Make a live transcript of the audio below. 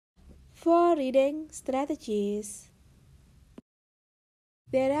4 reading strategies.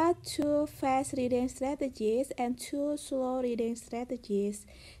 There are 2 fast reading strategies and 2 slow reading strategies.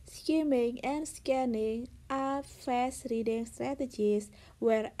 Skimming and scanning are fast reading strategies,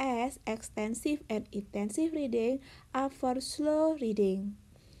 whereas extensive and intensive reading are for slow reading.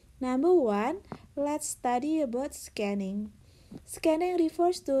 Number 1, let's study about scanning. Scanning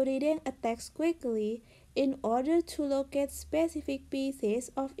refers to reading a text quickly in order to locate specific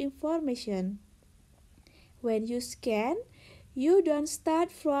pieces of information. When you scan, you don't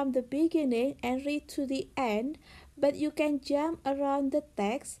start from the beginning and read to the end, but you can jump around the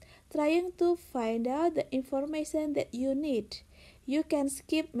text trying to find out the information that you need. You can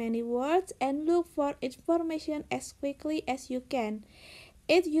skip many words and look for information as quickly as you can.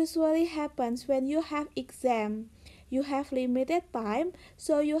 It usually happens when you have exam. You have limited time,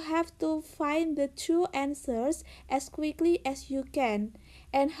 so you have to find the true answers as quickly as you can.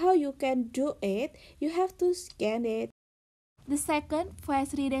 And how you can do it? You have to scan it. The second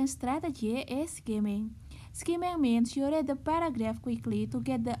fast reading strategy is skimming. Skimming means you read the paragraph quickly to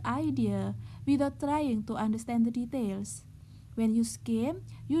get the idea without trying to understand the details. When you skim,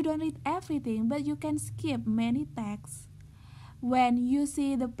 you don't read everything, but you can skip many texts. When you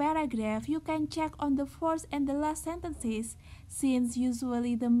see the paragraph, you can check on the first and the last sentences, since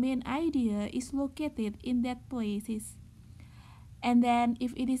usually the main idea is located in that places. And then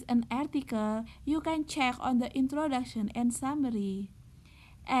if it is an article, you can check on the introduction and summary.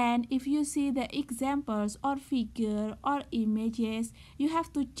 And if you see the examples or figure or images, you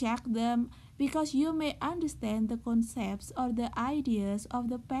have to check them because you may understand the concepts or the ideas of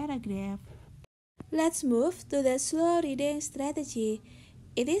the paragraph. Let's move to the slow reading strategy.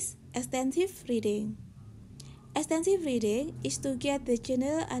 It is extensive reading. Extensive reading is to get the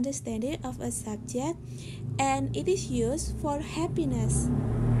general understanding of a subject, and it is used for happiness.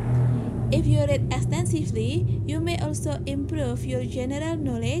 If you read extensively, you may also improve your general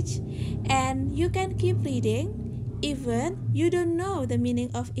knowledge, and you can keep reading even you don't know the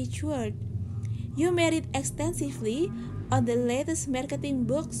meaning of each word. You may read extensively on the latest marketing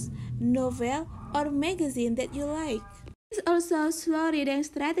books, novel, or magazine that you like. It is also slow reading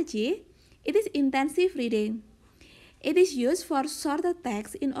strategy. It is intensive reading. It is used for shorter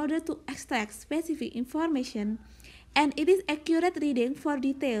text in order to extract specific information, and it is accurate reading for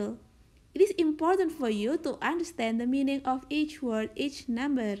detail. It is important for you to understand the meaning of each word, each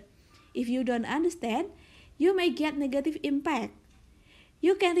number. If you don't understand, you may get negative impact.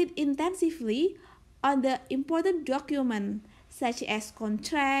 You can read intensively on the important document, such as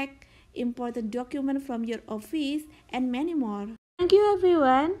contract, important document from your office, and many more. Thank you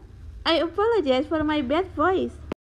everyone. I apologize for my bad voice.